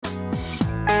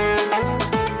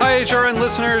HRN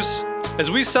listeners.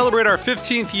 As we celebrate our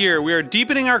 15th year, we are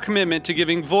deepening our commitment to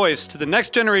giving voice to the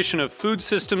next generation of food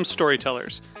systems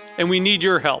storytellers, and we need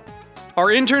your help. Our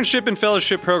internship and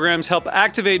fellowship programs help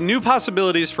activate new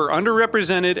possibilities for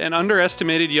underrepresented and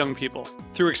underestimated young people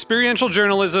through experiential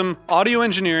journalism, audio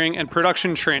engineering, and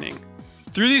production training.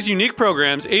 Through these unique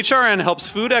programs, HRN helps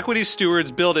food equity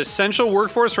stewards build essential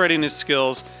workforce readiness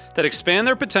skills that expand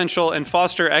their potential and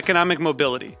foster economic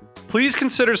mobility. Please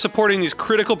consider supporting these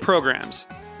critical programs.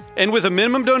 And with a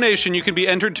minimum donation, you can be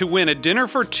entered to win a dinner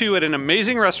for two at an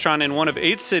amazing restaurant in one of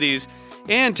 8 cities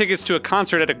and tickets to a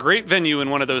concert at a great venue in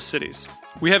one of those cities.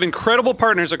 We have incredible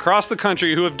partners across the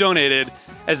country who have donated,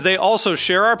 as they also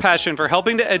share our passion for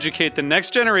helping to educate the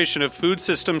next generation of food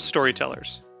systems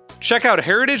storytellers. Check out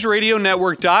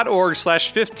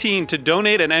heritageradionetwork.org/15 to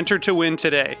donate and enter to win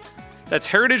today. That's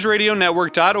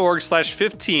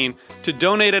heritageradionetwork.org/15 to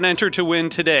donate and enter to win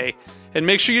today. And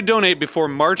make sure you donate before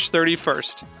March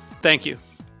 31st. Thank you.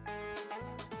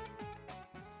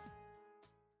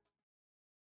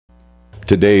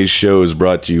 Today's show is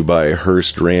brought to you by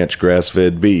Hearst Ranch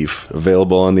Grass-Fed Beef,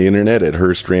 available on the internet at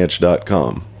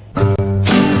HearstRanch.com.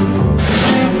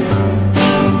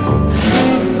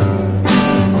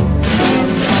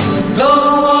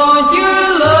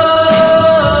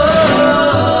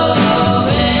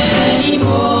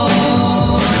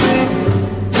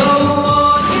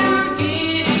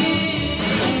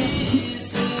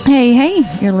 Hey,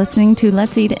 you're listening to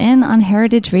Let's Eat In on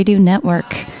Heritage Radio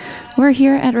Network. We're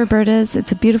here at Roberta's.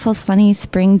 It's a beautiful sunny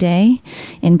spring day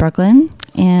in Brooklyn,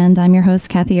 and I'm your host,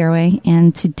 Kathy Erway,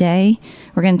 and today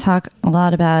we're going to talk a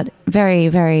lot about very,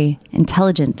 very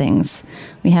intelligent things.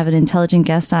 We have an intelligent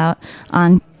guest out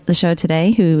on the show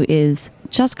today who is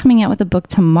just coming out with a book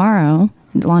tomorrow.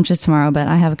 It launches tomorrow, but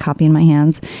I have a copy in my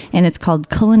hands, and it's called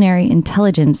Culinary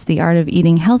Intelligence, The Art of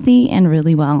Eating Healthy and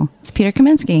Really Well. It's Peter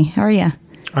Kaminsky. How are you?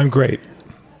 I'm great.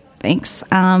 Thanks.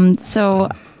 So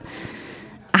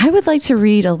I would like to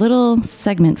read a little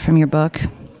segment from your book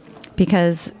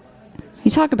because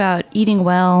you talk about eating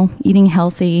well, eating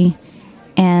healthy,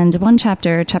 and one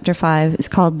chapter, chapter 5, is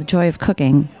called The Joy of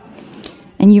Cooking.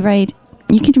 And you write,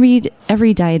 you can read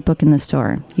every diet book in the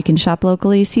store. You can shop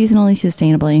locally, seasonally,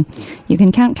 sustainably. You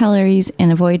can count calories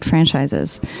and avoid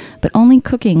franchises. But only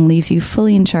cooking leaves you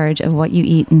fully in charge of what you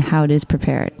eat and how it is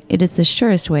prepared. It is the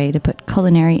surest way to put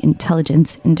culinary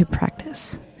intelligence into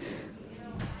practice.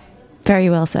 Very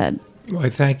well said. Why,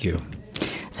 thank you.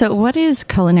 So what is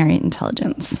culinary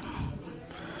intelligence?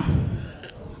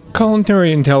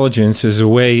 Culinary intelligence is a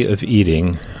way of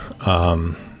eating.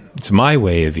 It's my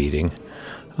way of eating.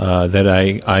 That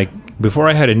I before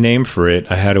I had a name for it,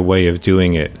 I had a way of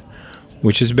doing it,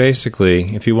 which is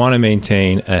basically, if you want to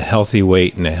maintain a healthy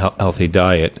weight and a healthy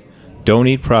diet, don't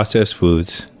eat processed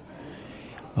foods.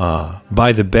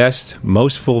 Buy the best,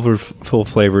 most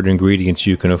full-flavored ingredients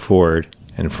you can afford,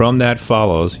 and from that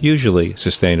follows, usually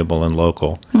sustainable and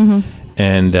local,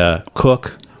 and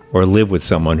cook or live with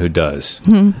someone who does.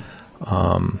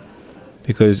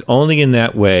 Because only in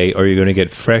that way are you going to get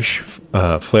fresh,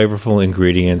 flavorful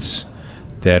ingredients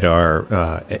that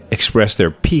are express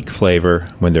their peak flavor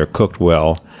when they're cooked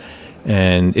well.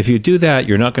 And if you do that,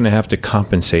 you're not going to have to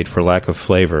compensate for lack of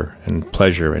flavor and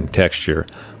pleasure and texture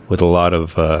with a lot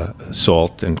of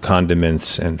salt and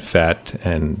condiments and fat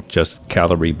and just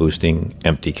calorie-boosting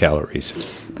empty calories.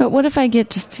 But what if I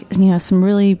get just, some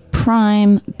really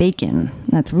prime bacon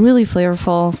that's really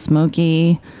flavorful,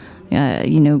 smoky,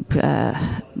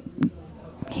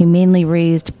 humanely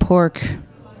raised pork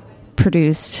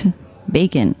produced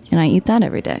bacon, and I eat that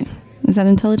every day? Is that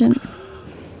intelligent?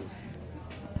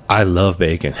 I love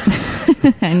bacon.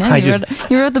 I know.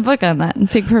 You wrote the book on that,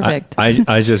 Pig Perfect.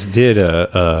 I just did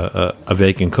a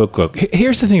bacon cookbook.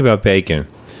 Here's the thing about bacon.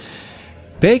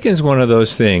 Bacon's one of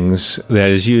those things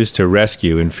that is used to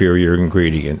rescue inferior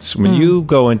ingredients. When you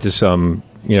go into some,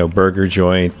 burger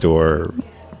joint or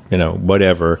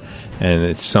whatever, and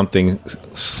it's something,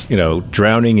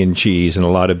 drowning in cheese and a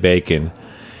lot of bacon,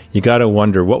 you got to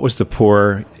wonder, what was the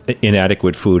poor,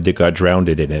 inadequate food that got drowned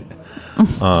in it?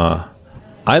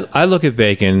 I look at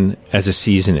bacon as a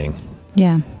seasoning.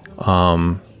 Yeah.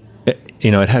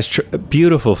 It has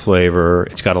beautiful flavor.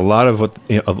 It's got a lot of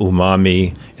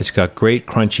umami. It's got great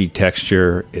crunchy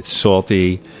texture. It's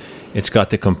salty. It's got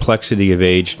the complexity of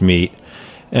aged meat.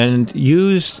 And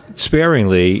used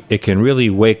sparingly, it can really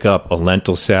wake up a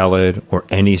lentil salad or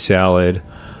any salad.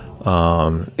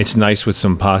 It's nice with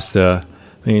some pasta.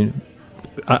 I mean,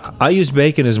 I use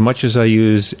bacon as much as I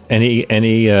use any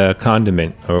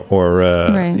condiment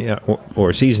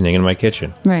or seasoning in my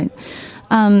kitchen. Right.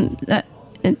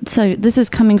 So this is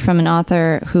coming from an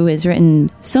author who has written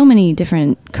so many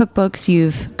different cookbooks.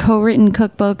 You've co-written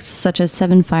cookbooks such as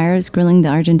Seven Fires, Grilling the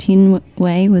Argentine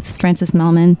Way with Francis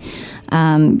Melman.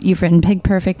 You've written Pig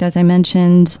Perfect, as I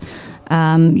mentioned.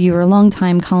 You were a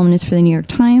longtime columnist for the New York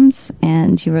Times,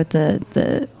 and you wrote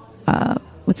the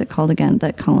what's it called again?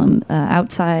 That column,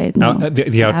 Outside? No,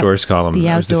 the Outdoors column. The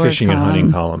It was the Outdoors Fishing and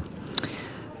Hunting column.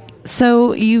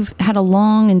 So you've had a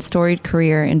long and storied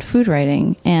career in food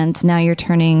writing, and now you're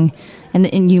turning,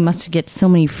 and you must get so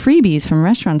many freebies from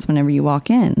restaurants whenever you walk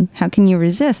in. How can you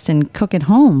resist and cook at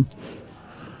home?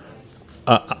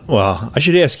 Well, I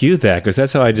should ask you that, because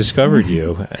that's how I discovered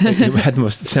you. You had the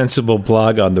most sensible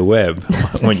blog on the web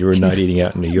when you were not eating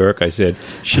out in New York. I said,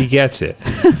 she gets it.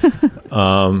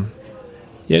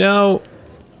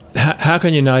 How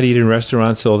can you not eat in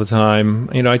restaurants all the time?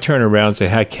 I turn around and say,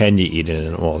 how can you eat in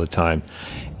them all the time?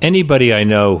 Anybody I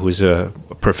know who's a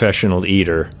professional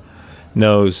eater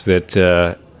knows that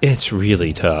it's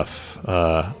really tough.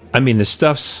 The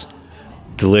stuff's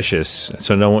delicious,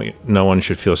 so no one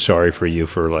should feel sorry for you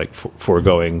for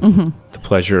foregoing the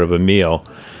pleasure of a meal.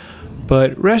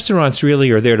 But restaurants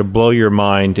really are there to blow your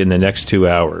mind in the next 2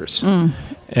 hours.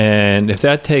 And if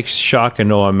that takes shock and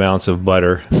awe amounts of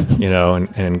butter,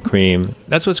 and cream,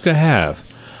 that's what's going to have.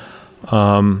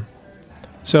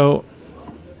 So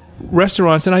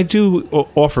restaurants, and I do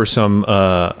offer some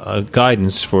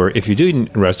guidance for if you do eat in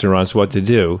restaurants, what to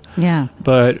do. Yeah.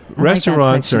 But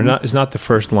restaurants is not the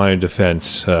first line of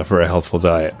defense for a healthful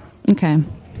diet. Okay.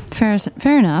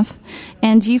 Fair enough.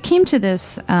 And you came to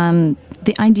this,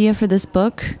 the idea for this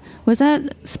book, was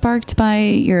that sparked by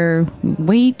your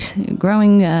weight,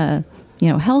 growing,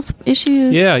 health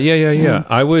issues? Yeah. I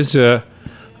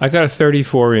got a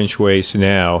 34-inch waist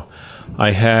now.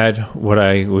 I had what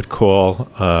I would call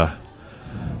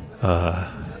an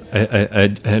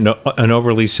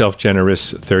overly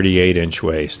self-generous 38-inch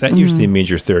waist. That usually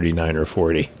means you're 39 or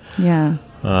 40. Yeah.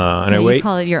 And you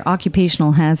call it your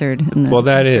occupational hazard. Well,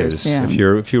 that is. Yeah.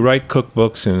 If you write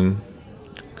cookbooks and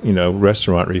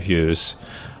restaurant reviews,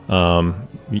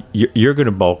 you're going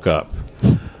to bulk up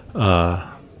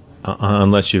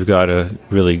unless you've got a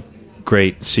really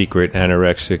great secret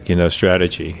anorexic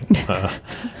strategy.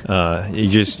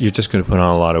 You're just going to put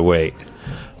on a lot of weight.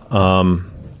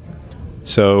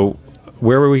 So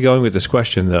where were we going with this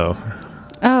question, though?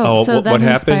 So what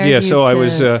happened? Yeah, so I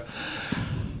was.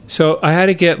 So I had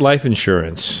to get life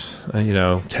insurance. I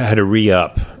had to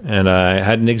re-up, and I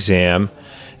had an exam.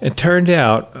 It turned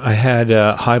out I had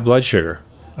high blood sugar.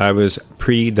 I was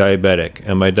pre-diabetic,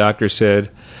 and my doctor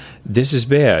said, "This is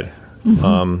bad."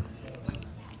 Mm-hmm.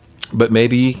 But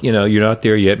maybe, you're not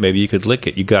there yet. Maybe you could lick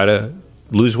it. You got to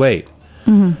lose weight.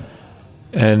 Mm-hmm.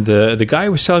 And the guy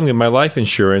who was selling me my life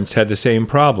insurance had the same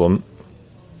problem.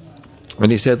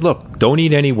 And he said, look, don't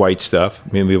eat any white stuff.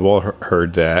 I mean, we've all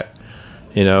heard that.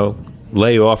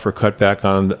 Lay off or cut back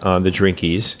on the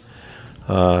drinkies,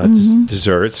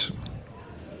 desserts.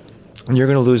 And you're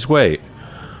going to lose weight.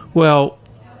 Well,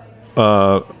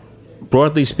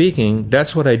 broadly speaking,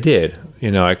 that's what I did.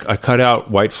 I cut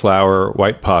out white flour,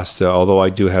 white pasta, although I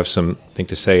do have something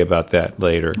to say about that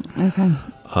later. Okay.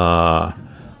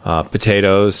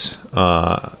 Potatoes,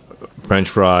 French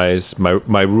fries.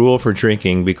 My rule for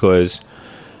drinking, because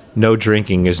no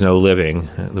drinking is no living,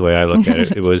 the way I look at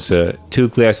it, it was 2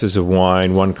 glasses of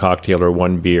wine, 1 cocktail, or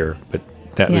 1 beer, but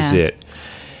that was it.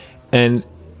 And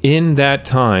in that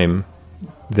time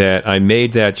that I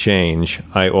made that change,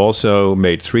 I also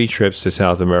made 3 trips to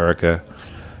South America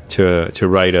to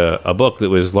write a book that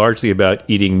was largely about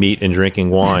eating meat and drinking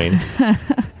wine.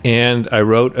 And I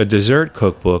wrote a dessert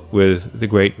cookbook with the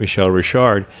great Michel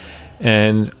Richard.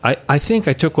 And I think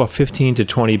I took off 15 to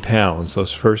 20 pounds,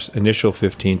 those first initial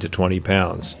 15 to 20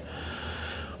 pounds.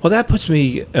 Well, that puts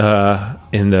me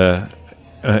in the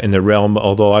realm,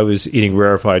 although I was eating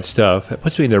rarefied stuff, it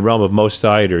puts me in the realm of most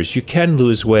dieters. You can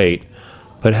lose weight,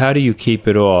 but how do you keep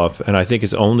it off? And I think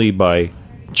it's only by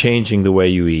changing the way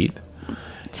you eat.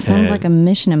 Sounds like a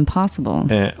mission impossible.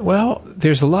 Well,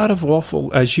 there's a lot of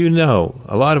awful, as you know,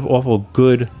 a lot of awful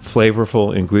good,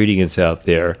 flavorful ingredients out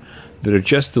there that are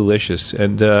just delicious.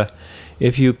 And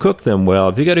if you cook them well,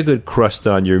 if you got a good crust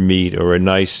on your meat or a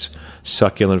nice,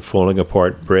 succulent, falling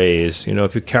apart braise,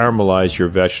 if you caramelize your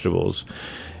vegetables,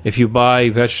 if you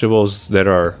buy vegetables that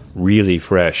are really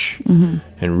fresh and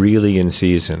really in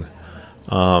season,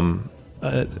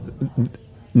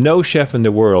 no chef in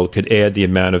the world could add the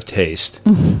amount of taste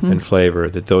and flavor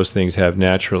that those things have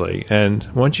naturally. And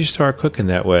once you start cooking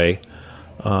that way,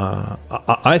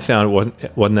 I found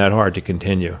it wasn't that hard to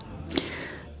continue.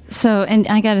 So, and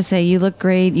I got to say, you look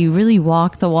great. You really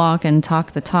walk the walk and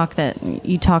talk the talk that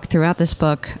you talk throughout this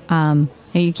book.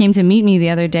 You came to meet me the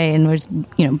other day and was,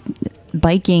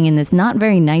 biking in this not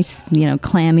very nice,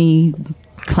 clammy,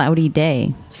 cloudy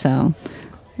day. So,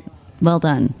 well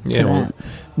done. Yeah, that.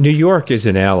 New York is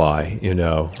an ally,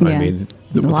 Yeah. I mean,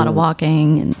 a lot of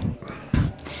walking.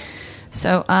 And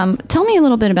so, tell me a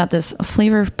little bit about this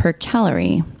flavor per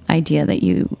calorie idea that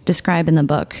you describe in the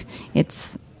book.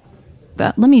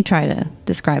 Let me try to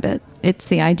describe it. It's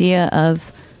the idea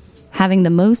of having the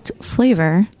most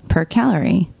flavor per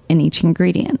calorie in each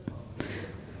ingredient.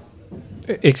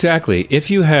 Exactly. If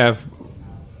you have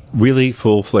really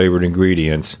full flavored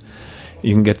ingredients,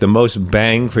 you can get the most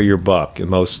bang for your buck, the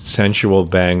most sensual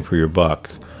bang for your buck.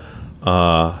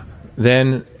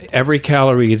 Then every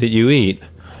calorie that you eat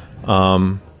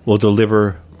will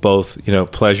deliver both,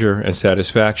 pleasure and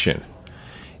satisfaction.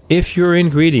 If your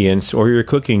ingredients or your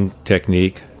cooking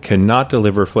technique cannot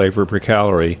deliver flavor per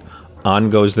calorie, on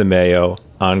goes the mayo,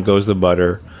 on goes the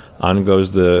butter, on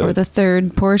goes or the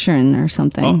third portion or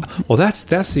something. Oh, well,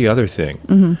 that's the other thing.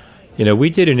 Mm-hmm. We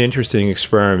did an interesting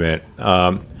experiment.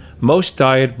 Most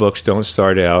diet books don't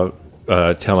start out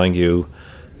telling you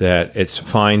that it's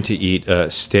fine to eat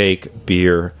steak,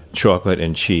 beer, chocolate,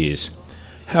 and cheese.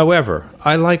 However,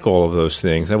 I like all of those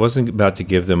things. I wasn't about to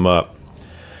give them up.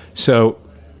 So,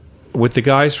 with the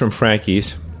guys from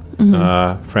Frankie's,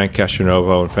 Frank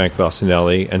Castronovo and Frank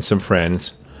Valsinelli, and some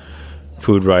friends,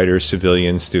 food writers,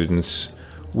 civilian students,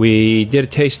 we did a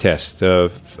taste test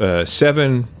of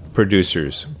 7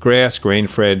 producers, grass,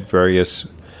 grain-fed, various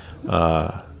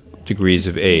degrees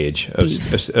of age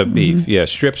of beef. Yeah,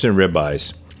 strips and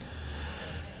ribeyes.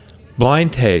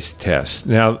 Blind taste test.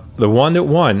 Now, the one that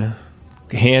won,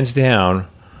 hands down,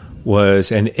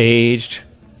 was an aged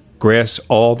grass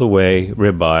all the way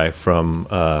ribeye from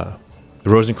the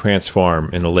Rosencrantz Farm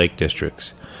in the Lake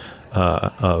Districts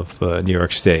of New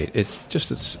York State. It's just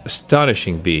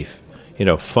astonishing beef.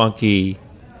 Funky,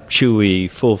 chewy,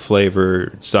 full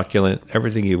flavor, succulent,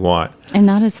 everything you want. And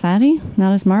not as fatty?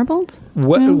 Not as marbled?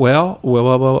 Well,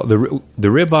 the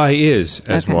ribeye is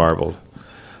as marbled.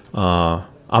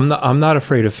 I'm not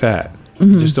afraid of fat. I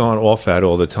just don't want all fat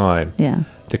all the time. Yeah.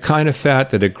 The kind of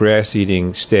fat that a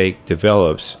grass-eating steak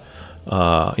develops,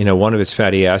 one of its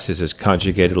fatty acids is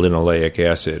conjugated linoleic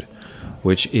acid,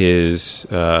 which is,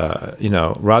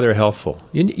 rather healthful.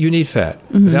 You need fat.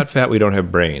 Without fat, we don't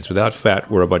have brains. Without fat,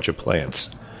 we're a bunch of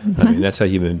plants. I mean, that's how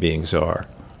human beings are.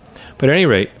 But at any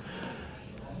rate,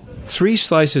 3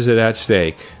 slices of that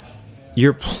steak,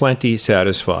 you're plenty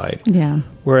satisfied. Yeah.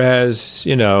 Whereas,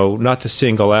 not to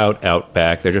single out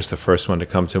Outback, they're just the first one to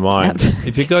come to mind. But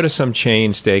if you go to some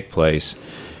chain steak place,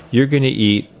 you're going to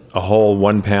eat a whole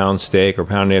 1 pound steak or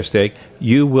pound and a half steak.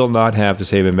 You will not have the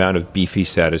same amount of beefy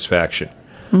satisfaction.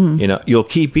 You'll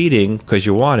keep eating because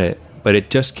you want it, but it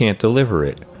just can't deliver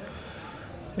it.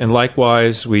 And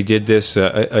likewise, we did this,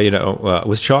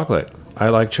 with chocolate. I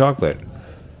like chocolate,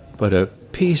 but a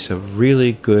piece of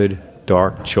really good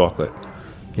dark chocolate,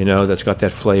 that's got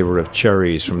that flavor of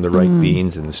cherries from the ripe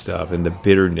beans and stuff, and the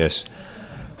bitterness.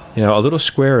 A little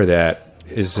square of that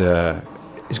is going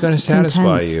to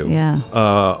satisfy intense, you. Yeah.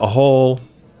 A whole,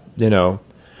 a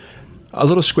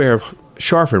little square of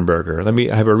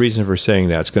Scharfenberger. I have a reason for saying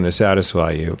that. It's going to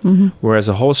satisfy you. Whereas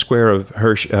a whole square of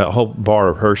a whole bar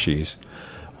of Hershey's,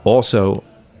 also,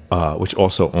 which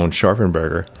also owns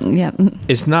Scharfenberger,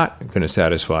 is not going to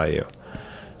satisfy you.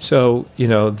 So,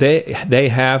 they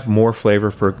have more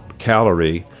flavor per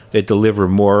calorie. They deliver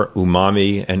more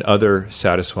umami and other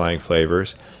satisfying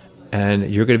flavors,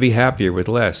 and you're going to be happier with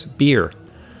less. Beer,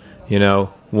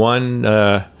 one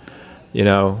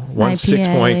 6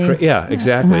 point, yeah,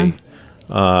 exactly,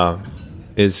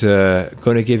 is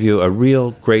going to give you a real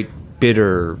great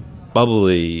bitter,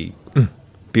 bubbly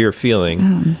beer feeling.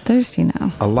 I'm thirsty now.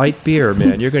 A light beer,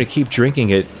 man. You're going to keep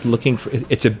drinking it, looking for.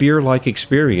 It's a beer-like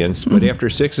experience, but after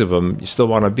 6 of them, you still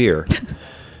want a beer.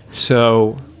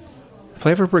 So,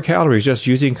 flavor per calorie is just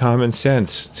using common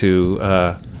sense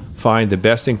to find the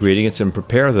best ingredients and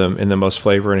prepare them in the most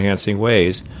flavor-enhancing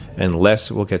ways, and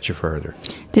less will get you further.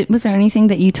 Was there anything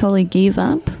that you totally gave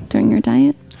up during your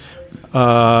diet?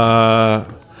 I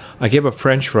gave up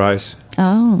French fries.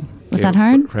 Oh, was that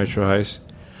hard? French fries.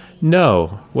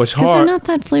 No, what's hard? Because they're not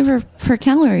that flavor per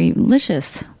calorie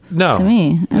delicious. No, to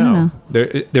me, I don't know.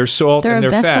 They're salt and they're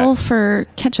fat. They're a vessel for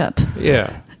ketchup.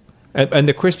 Yeah, and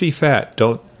the crispy fat.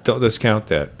 Don't discount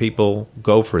that. People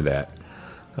go for that.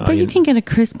 But you can get a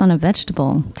crisp on a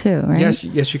vegetable too, right?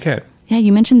 Yes, you can. Yeah,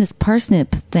 you mentioned this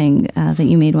parsnip thing that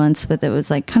you made once, but it was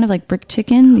kind of like brick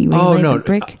chicken.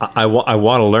 Brick. I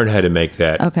want to learn how to make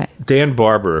that. Okay. Dan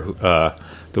Barber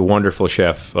the wonderful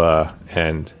chef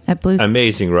and At Blues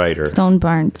amazing writer. Stone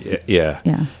Barns. Yeah.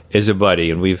 Yeah. Is a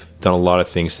buddy, and we've done a lot of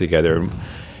things together.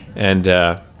 And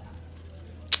I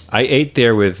ate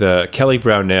there with Kelly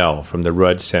Brownell from the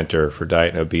Rudd Center for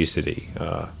Diet and Obesity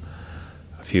a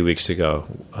few weeks ago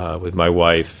with my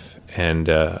wife and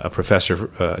a professor,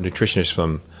 a nutritionist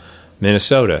from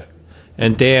Minnesota.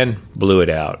 And Dan blew it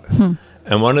out.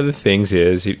 And one of the things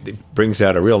is he brings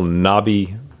out a real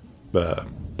knobby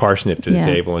parsnip to the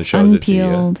table and shows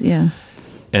Unpeeled, it to you. yeah.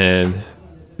 And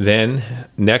then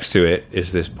next to it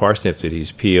is this parsnip that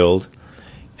he's peeled,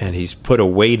 and he's put a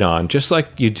weight on, just like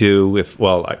you do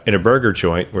in a burger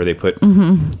joint where they put,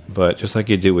 but just like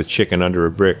you do with chicken under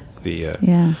a brick,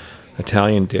 the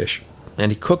Italian dish.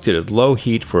 And he cooked it at low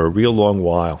heat for a real long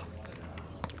while.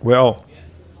 Well,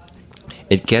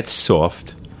 it gets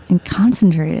soft. And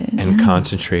concentrated.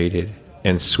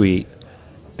 And sweet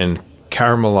and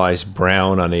caramelized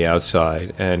brown on the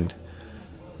outside. And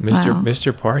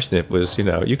Mr. Parsnip was,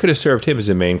 you could have served him as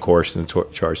a main course and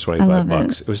charged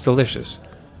 $25. It was delicious.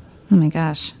 Oh my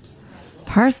gosh.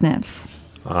 Parsnips.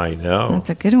 I know. That's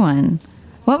a good one.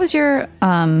 What was your,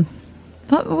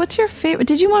 what's your favorite?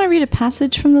 Did you want to read a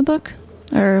passage from the book?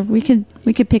 Or we could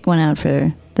pick one out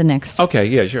for the next. Okay,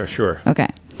 yeah, sure. Okay.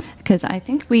 Because I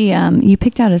think you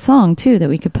picked out a song, too, that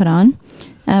we could put on.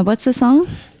 What's the song?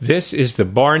 This is The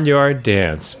Barnyard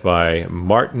Dance by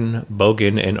Martin,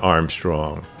 Bogan, and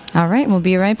Armstrong. All right, we'll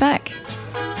be right back.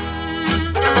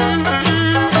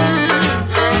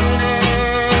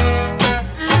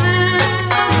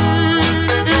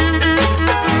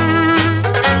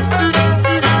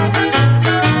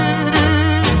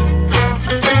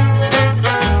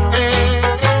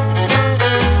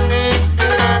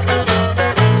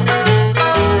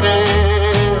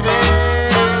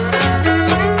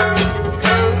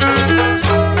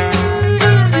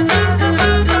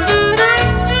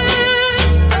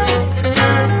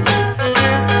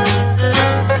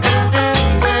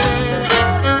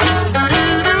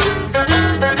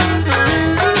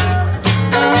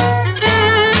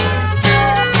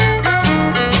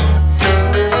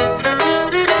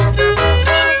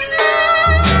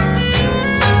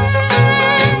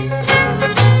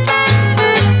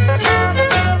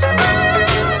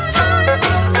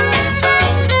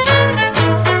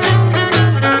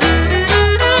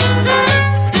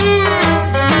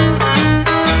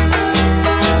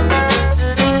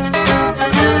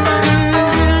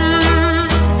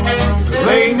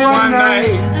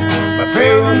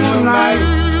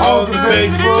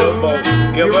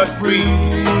 Give us breathe.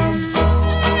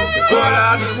 They put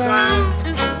out the sign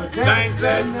for tanks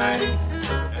that night.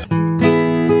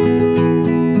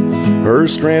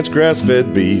 Hearst Ranch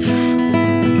grass-fed beef,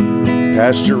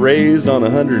 pasture raised on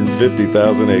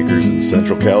 150,000 acres in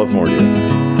Central California.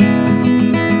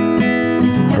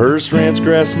 Hearst Ranch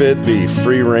grass-fed beef,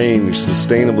 free range,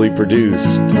 sustainably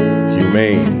produced,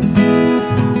 humane.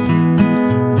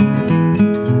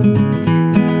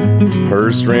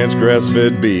 Hearst Ranch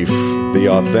grass-fed beef, the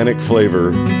authentic flavor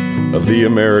of the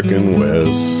American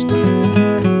West.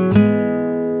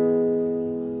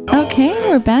 Okay,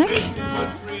 we're back.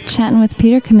 Chatting with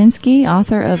Peter Kaminsky,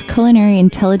 author of Culinary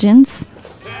Intelligence,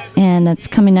 and that's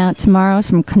coming out tomorrow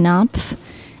from Knopf.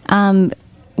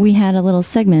 We had a little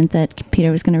segment that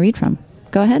Peter was going to read from.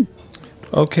 Go ahead.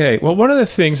 Okay. Well, one of the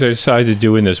things I decided to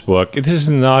do in this book, this is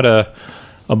not a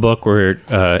book where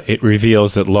it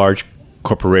reveals that large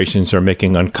corporations are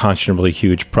making unconscionably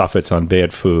huge profits on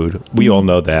bad food. We all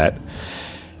know that.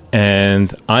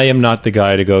 And I am not the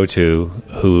guy to go to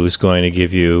who's going to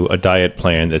give you a diet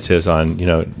plan that says on,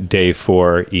 day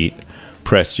 4, eat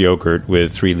pressed yogurt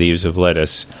with 3 leaves of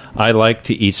lettuce. I like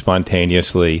to eat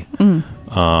spontaneously.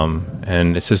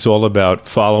 And this is all about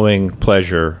following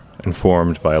pleasure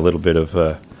informed by a little bit of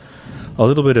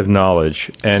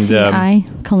knowledge. And CI,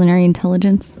 Culinary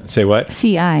Intelligence. Say what?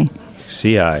 CI.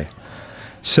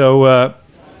 So,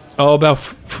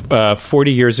 about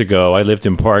 40 years ago, I lived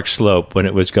in Park Slope when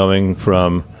it was going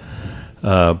from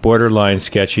borderline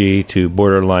sketchy to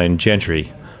borderline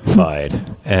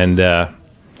gentrified. And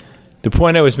the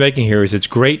point I was making here is it's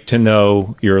great to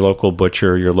know your local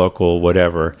butcher, your local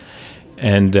whatever,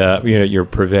 and your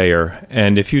purveyor.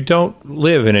 And if you don't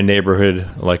live in a neighborhood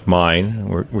like mine,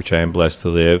 which I am blessed to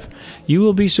live, you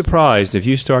will be surprised if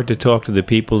you start to talk to the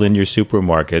people in your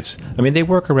supermarkets. I mean, they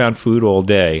work around food all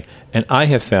day, and I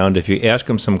have found if you ask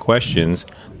them some questions,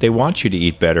 they want you to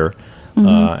eat better,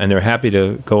 and they're happy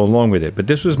to go along with it. But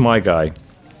this was my guy.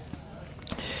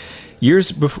 Years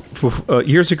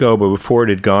ago, but before it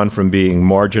had gone from being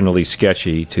marginally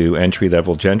sketchy to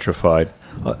entry-level gentrified.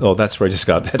 Oh, that's where I just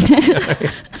got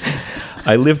that.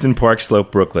 I lived in Park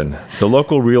Slope, Brooklyn. The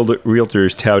local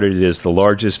realtors touted it as the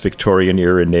largest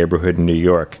Victorian-era neighborhood in New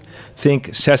York.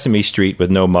 Think Sesame Street with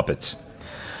no Muppets.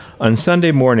 On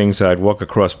Sunday mornings, I'd walk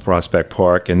across Prospect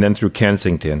Park and then through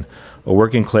Kensington, a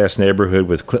working-class neighborhood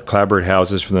with clapboard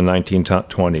houses from the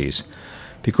 1920s.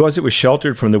 Because it was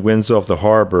sheltered from the winds off the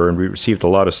harbor and we received a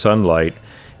lot of sunlight,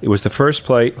 it was the first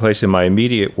place in my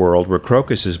immediate world where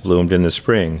crocuses bloomed in the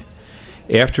spring.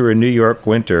 After a New York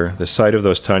winter, the sight of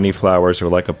those tiny flowers were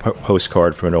like a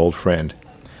postcard from an old friend.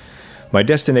 My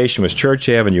destination was Church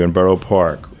Avenue in Borough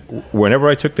Park. Whenever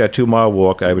I took that 2-mile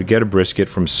walk, I would get a brisket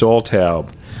from Saul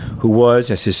Taub, who was,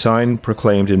 as his sign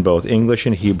proclaimed in both English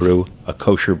and Hebrew, a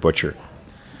kosher butcher.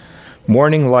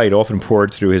 Morning light often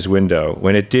poured through his window.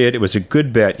 When it did, it was a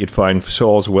good bet you'd find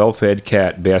Saul's well-fed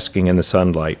cat basking in the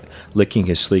sunlight, licking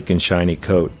his sleek and shiny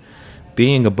coat.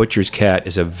 Being a butcher's cat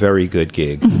is a very good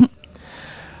gig.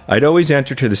 I'd always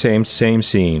enter to the same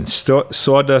scene.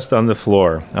 Sawdust on the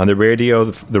floor. On the radio,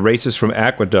 the racist from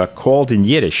Aqueduct called in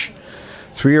Yiddish.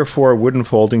 3 or 4 wooden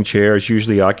folding chairs,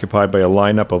 usually occupied by a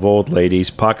lineup of old ladies,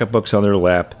 pocketbooks on their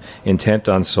lap, intent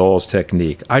on Saul's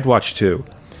technique. I'd watch too.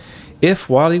 If,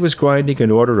 while he was grinding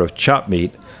an order of chopped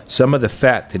meat, some of the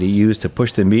fat that he used to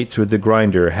push the meat through the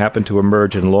grinder happened to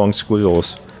emerge in long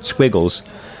squiggles,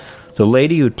 the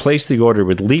lady who'd placed the order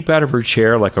would leap out of her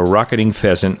chair like a rocketing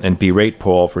pheasant and berate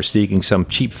Paul for sneaking some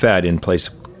cheap fat in place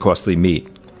of costly meat.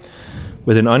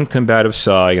 With an uncombative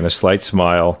sigh and a slight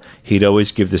smile, he'd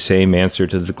always give the same answer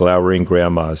to the glowering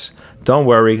grandmas. "Don't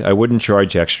worry, I wouldn't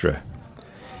charge extra."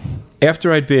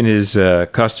 After I'd been his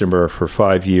customer for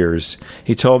 5 years,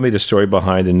 he told me the story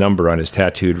behind the number on his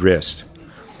tattooed wrist.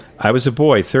 I was a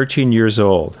boy, 13 years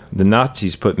old. The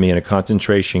Nazis put me in a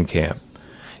concentration camp.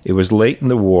 It was late in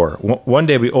the war. One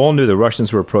day we all knew the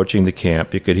Russians were approaching the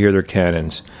camp. You could hear their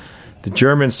cannons. The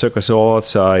Germans took us all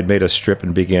outside, made us strip,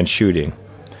 and began shooting.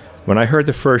 When I heard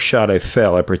the first shot, I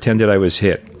fell. I pretended I was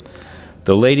hit.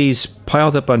 The ladies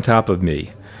piled up on top of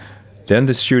me. Then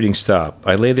the shooting stopped.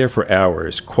 I lay there for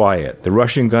hours, quiet. The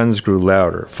Russian guns grew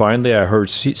louder. Finally, I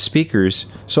heard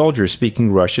soldiers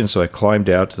speaking Russian, so I climbed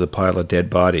out to the pile of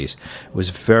dead bodies. It was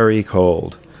very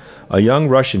cold. A young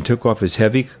Russian took off his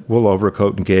heavy wool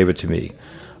overcoat and gave it to me.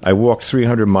 I walked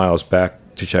 300 miles back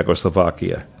to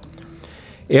Czechoslovakia.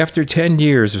 After 10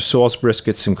 years of Saul's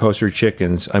briskets and kosher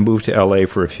chickens, I moved to L.A.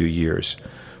 for a few years.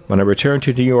 When I returned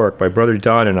to New York, my brother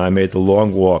Don and I made the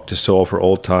long walk to Saul for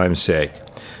old time's sake.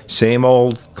 Same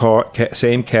old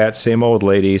same cats, same old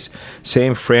ladies,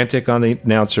 same frantic on the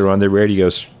announcer on the radio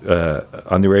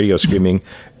screaming,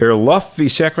 "Läuft wie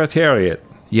Sekretariat,"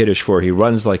 Yiddish for "he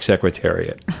runs like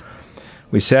Secretariat."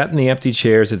 We sat in the empty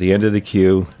chairs at the end of the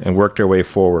queue and worked our way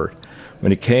forward.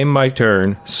 When it came my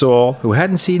turn, Saul, who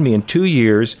hadn't seen me in 2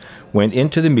 years, went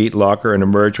into the meat locker and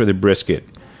emerged with a brisket.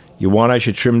 "You want I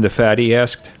should trim the fat?" he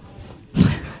asked.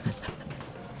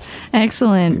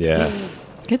 Excellent. Yeah.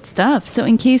 Good stuff. So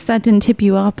in case that didn't tip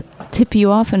you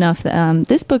off enough,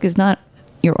 this book is not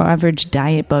your average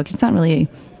diet book. It's not really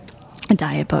a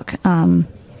diet book,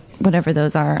 whatever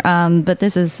those are. But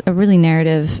this is a really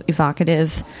narrative,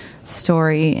 evocative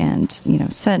story, and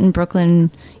set in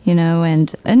Brooklyn,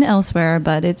 and elsewhere.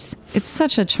 But it's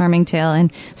such a charming tale.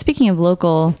 And speaking of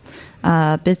local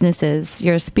businesses,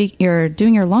 you're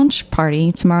doing your launch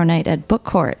party tomorrow night at Book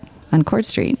Court on Court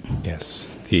Street. Yes.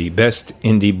 The best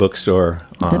indie bookstore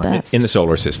in the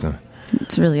solar system.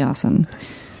 It's really awesome.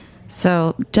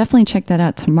 So definitely check that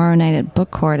out tomorrow night at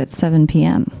Book Court at 7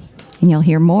 p.m. And you'll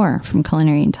hear more from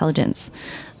Culinary Intelligence.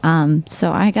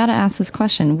 So I got to ask this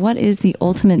question. What is the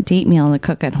ultimate date meal to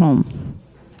cook at home?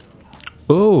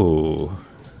 Ooh,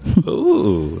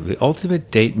 the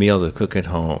ultimate date meal to cook at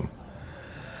home.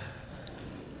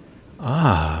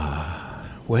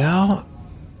 Well,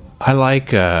 I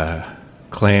like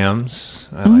clams.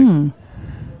 I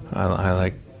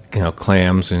like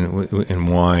clams and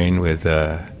wine with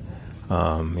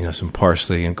some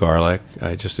parsley and garlic.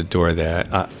 I just adore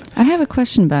that. I have a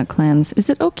question about clams. Is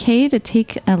it okay to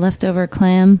take a leftover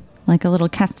clam, like a little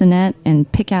castanet,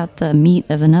 and pick out the meat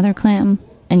of another clam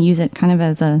and use it kind of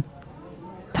as a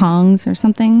tongs or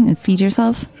something and feed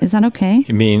yourself? Is that okay?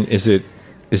 You mean, is it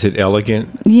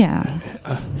elegant? Yeah.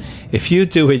 If you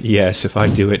do it, yes. If I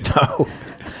do it, no.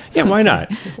 Yeah, why not?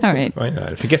 All right. Why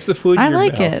not? If it gets the food in I your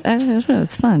like mouth. it. I don't know.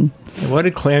 It's fun. What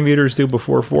did clam eaters do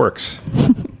before forks?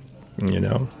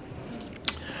 Okay.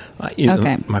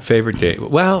 My favorite day.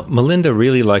 Well, Melinda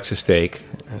really likes a steak.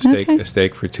 A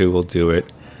steak for two will do it.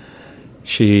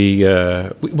 She,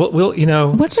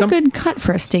 What's a good cut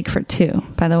for a steak for two,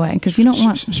 by the way? Because you don't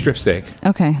want... Strip steak.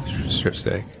 Okay. Strip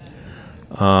steak.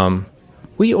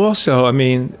 We also,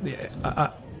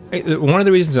 one of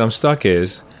the reasons I'm stuck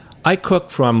is I cook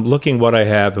from looking what I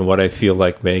have and what I feel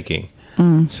like making.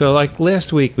 So like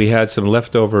last week we had some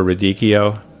leftover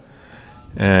radicchio,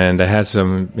 and I had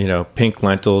some pink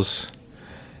lentils,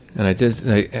 and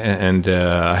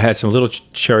I had some little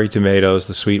cherry tomatoes,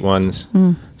 the sweet ones.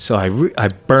 So I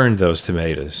burned those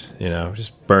tomatoes,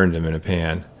 just burned them in a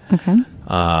pan. Okay.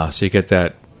 So you get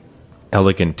that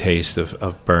elegant taste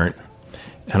of burnt.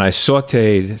 And I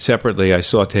sautéed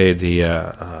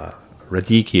the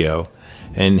radicchio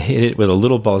and hit it with a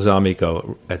little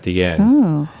balsamico at the end.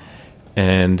 Oh.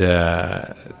 And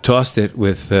tossed it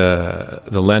with the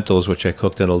lentils, which I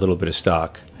cooked in a little bit of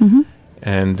stock,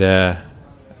 and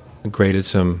grated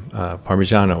some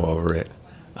Parmigiano over it.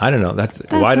 I don't know.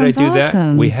 Why did I do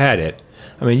awesome. that? We had it.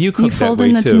 I mean, you cooked that way, fold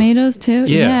in the tomatoes, too?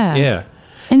 Yeah.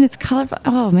 And it's colorful.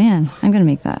 Oh, man. I'm going to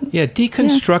make that. Yeah,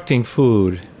 deconstructing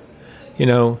food,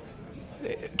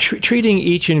 treating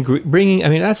each ingredient. I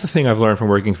mean, that's the thing I've learned from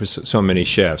working for so many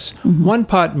chefs.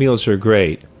 One-pot meals are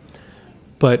great.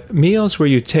 But meals where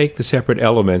you take the separate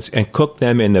elements and cook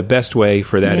them in the best way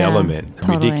for that element.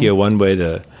 Totally. Radicchio one way,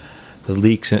 the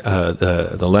leeks,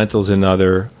 the lentils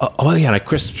another. And I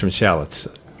crisped some shallots.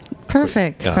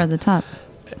 Perfect for the top.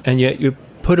 And yet you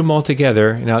put them all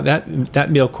together. Now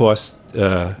that meal cost,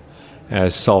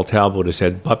 as Saul Talbot has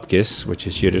said, bupkis, which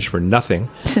is Yiddish for nothing.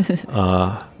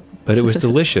 But it was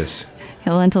delicious.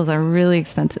 Yeah, lentils are really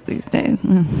expensive these days.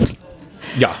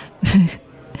 Yeah.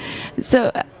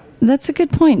 So that's a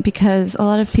good point, because a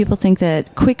lot of people think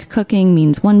that quick cooking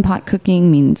means one-pot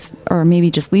cooking or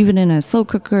maybe just leave it in a slow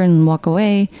cooker and walk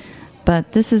away.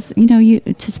 But this is,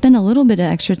 to spend a little bit of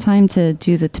extra time to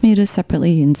do the tomatoes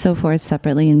separately and so forth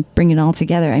separately and bring it all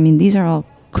together. I mean, these are all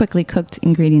quickly cooked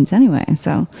ingredients anyway,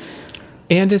 so.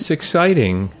 And it's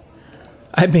exciting.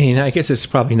 I mean, I guess it's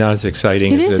probably not as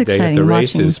exciting as the day at the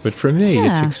races, but for me,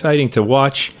 it's exciting to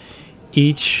watch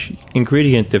each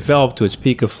ingredient develop to its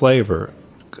peak of flavor.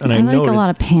 And I like a lot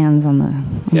of pans on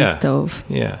the stove.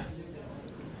 Yeah.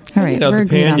 All right, we're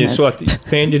agreed on this. The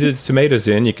pan you do the tomatoes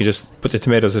in, you can just put the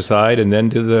tomatoes aside and then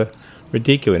do the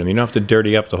radicchio in them. You don't have to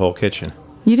dirty up the whole kitchen.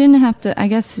 You didn't have to. I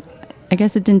guess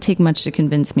it didn't take much to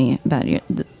convince me about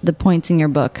the points in your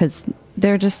book, because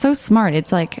they're just so smart.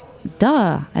 It's like,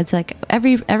 duh. It's like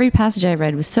every passage I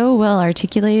read was so well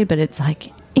articulated, but it's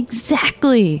like,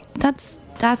 exactly.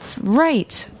 That's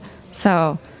right.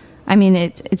 So, I mean,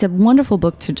 it's a wonderful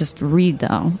book to just read,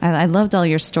 though. I loved all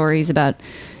your stories about,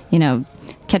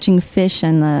 catching fish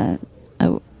and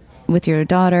with your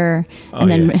daughter,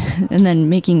 and then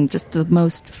making just the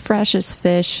most freshest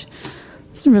fish.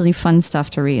 It's really fun stuff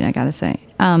to read, I gotta say.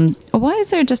 Why is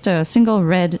there just a single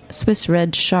Swiss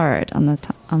red shard on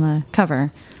the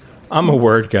cover? I'm a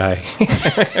word guy.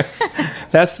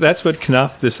 That's what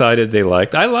Knopf decided they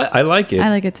liked. I like it. I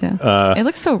like it too. It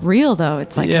looks so real, though.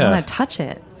 It's like I want to touch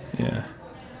it. Yeah.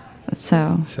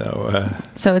 So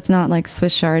it's not like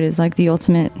Swiss chard is like the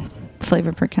ultimate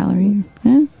flavor per calorie.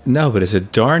 Yeah? No, but it's a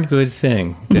darn good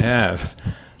thing to have.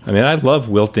 I mean, I love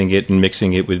wilting it and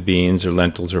mixing it with beans or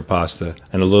lentils or pasta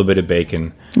and a little bit of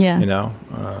bacon. Yeah.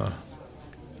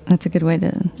 That's a good way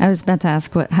to. I was about to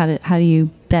ask how do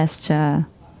you best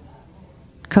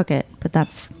cook it, but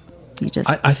that's you just.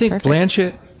 I think perfect. blanch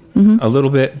it a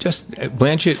little bit. Just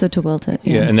blanch it. So to wilt it.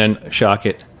 Yeah, and then shock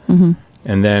it, and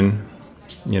then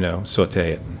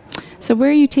saute it. So where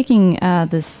are you taking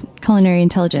this culinary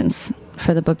intelligence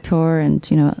for the book tour and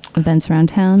events around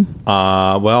town?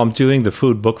 Well, I'm doing the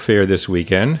food book fair this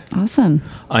weekend. Awesome.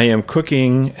 I am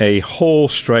cooking a whole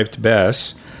striped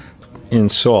bass in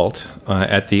salt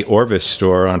at the Orvis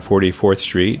store on 44th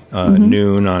Street,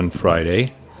 noon on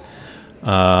Friday.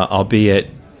 I'll be at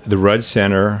the Rudd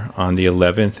Center on the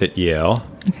 11th at Yale.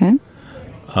 Okay.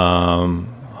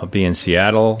 I'll be in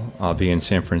Seattle. I'll be in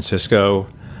San Francisco.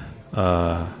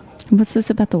 What's this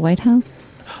about the White House?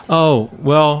 Oh,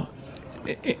 well,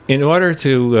 in order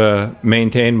to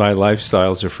maintain my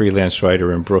lifestyle as a freelance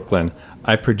writer in Brooklyn,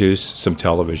 I produce some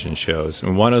television shows.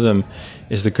 And one of them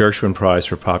is the Gershwin Prize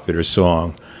for Popular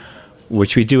Song,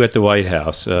 which we do at the White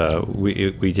House.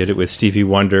 We did it with Stevie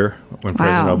Wonder when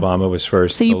President Obama was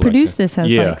first So you elected. produced this as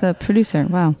like the producer.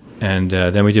 Wow. And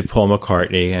then we did Paul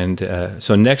McCartney. And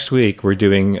so next week we're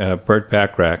doing Burt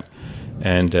Bacharach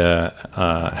and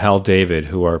Hal David,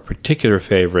 who are particular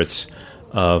favorites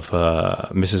of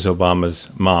Mrs. Obama's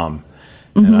mom.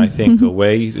 And I think a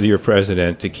way you're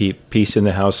president to keep peace in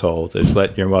the household is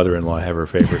let your mother-in-law have her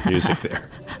favorite music there.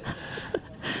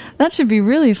 That should be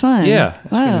really fun. Yeah,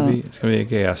 it's going to be a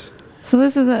gas. So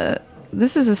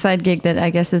this is a side gig that I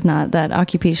guess is not that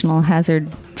occupational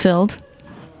hazard filled.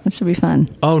 That should be fun.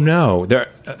 Oh no, they're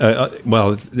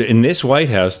well in this White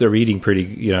House they're eating pretty.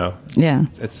 Yeah.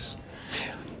 It's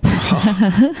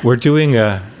we're doing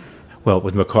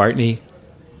with McCartney.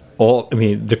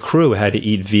 The crew had to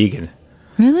eat vegan.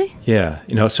 Really? Yeah,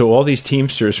 so all these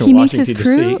Teamsters from He makes Washington his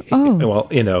crew? D.C. Oh. Well,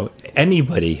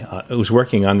 anybody who's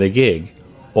working on the gig,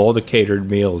 all the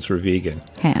catered meals were vegan.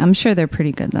 Okay, I'm sure they're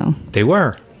pretty good though. They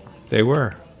were.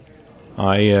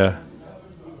 I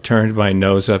turned my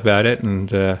nose up at it,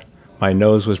 and my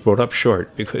nose was brought up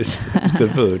short because it's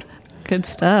good food. Good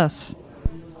stuff.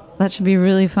 That should be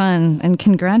really fun. And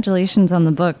congratulations on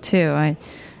the book too. I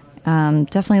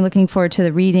definitely looking forward to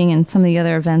the reading and some of the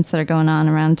other events that are going on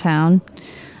around town.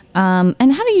 And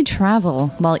how do you travel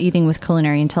while eating with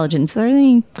culinary intelligence? Are there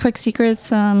any quick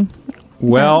secrets?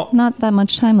 Well, not that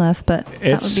much time left, but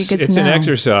that would be good to know. It's an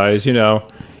exercise,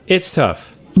 It's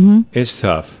tough. Mm-hmm. It's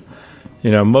tough.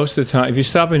 Most of the time, if you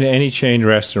stop into any chain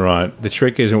restaurant, the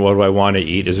trick isn't what do I want to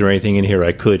eat? Is there anything in here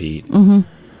I could eat? Mm-hmm.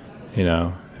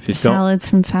 If you salads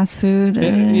from fast food.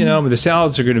 But the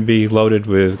salads are going to be loaded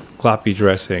with gloppy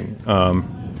dressing.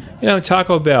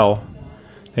 Taco Bell,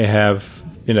 they have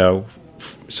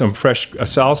some fresh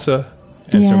salsa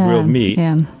and some grilled meat.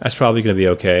 Yeah. That's probably going to be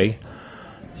okay.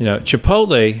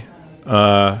 Chipotle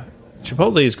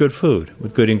is good food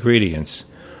with good ingredients.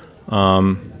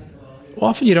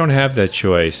 Often you don't have that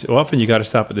choice. Often you got to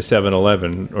stop at the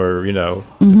 7-Eleven or the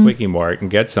Quickie Mart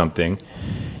and get something.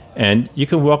 And you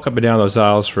can walk up and down those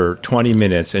aisles for 20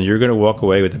 minutes, and you're going to walk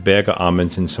away with a bag of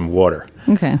almonds and some water.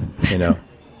 Okay.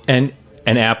 And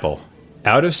an apple.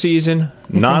 Out of season,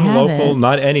 non-local,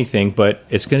 not anything, but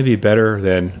it's going to be better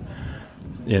than,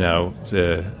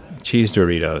 the cheese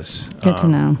Doritos. Good to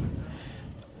know.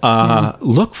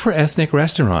 Look for ethnic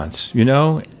restaurants.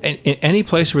 In any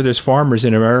place where there's farmers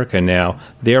in America now,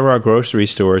 there are grocery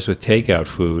stores with takeout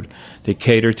food that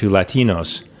cater to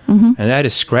Latinos. Mm-hmm. And that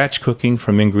is scratch cooking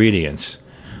from ingredients.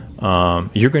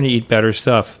 You're going to eat better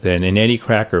stuff than in any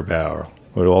Cracker Barrel.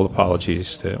 With all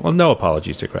apologies to... Well, no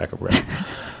apologies to Cracker Barrel.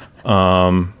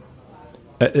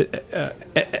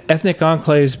 Ethnic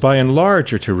enclaves, by and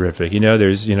large, are terrific.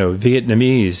 There's,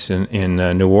 Vietnamese in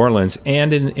New Orleans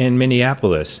and in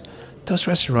Minneapolis. Those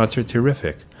restaurants are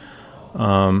terrific.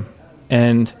 And,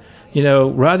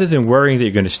 rather than worrying that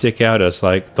you're going to stick out as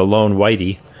like the lone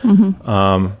whitey...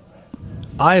 Mm-hmm.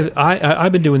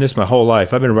 I've been doing this my whole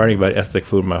life. I've been writing about ethnic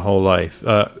food my whole life.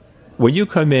 When you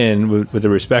come in with a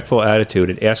respectful attitude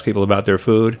and ask people about their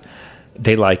food,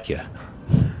 they like you.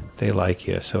 They like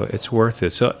you, so it's worth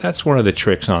it. So that's one of the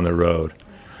tricks on the road.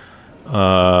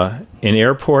 In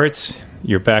airports,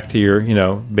 you're back to your,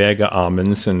 bag of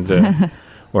almonds and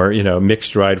or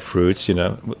mixed dried fruits,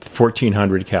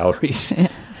 1,400 calories.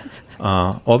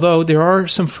 Although there are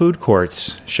some food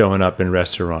courts showing up in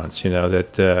restaurants, in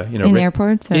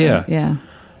airports. Yeah.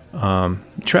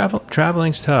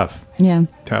 Traveling's tough. Yeah,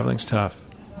 traveling's tough.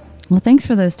 Well, thanks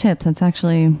for those tips. That's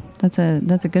actually that's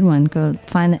a good one. Go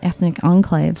find the ethnic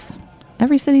enclaves.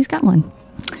 Every city's got one.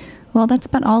 Well, that's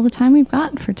about all the time we've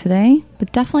got for today.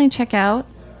 But definitely check out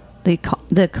the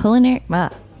culinary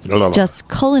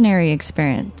culinary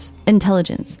experience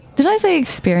intelligence. Did I say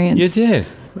experience? You did.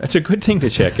 That's a good thing to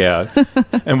check out.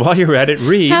 And while you're at it,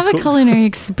 read. Have a culinary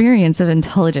experience of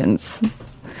intelligence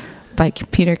by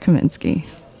Peter Kaminsky.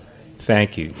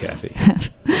 Thank you, Kathy.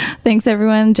 Thanks,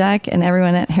 everyone. Jack and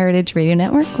everyone at Heritage Radio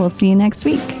Network. We'll see you next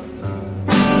week. Don't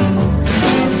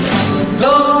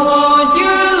want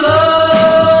your love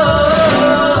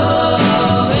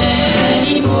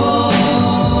anymore.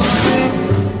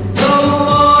 Don't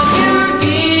want your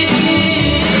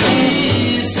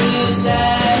kisses,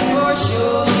 that's for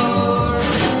sure.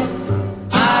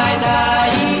 I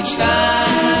die each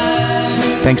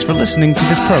time. Thanks for listening to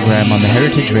this program on the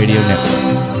Heritage Radio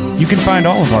Network. You can find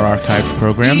all of our archived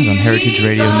programs on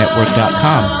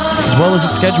heritageradionetwork.com, as well as a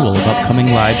schedule of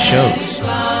upcoming live shows.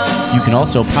 You can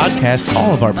also podcast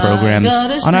all of our programs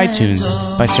on iTunes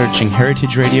by searching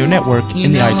Heritage Radio Network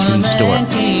in the iTunes Store.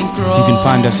 You can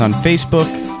find us on Facebook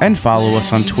and follow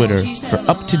us on Twitter for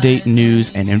up-to-date news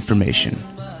and information.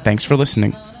 Thanks for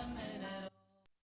listening.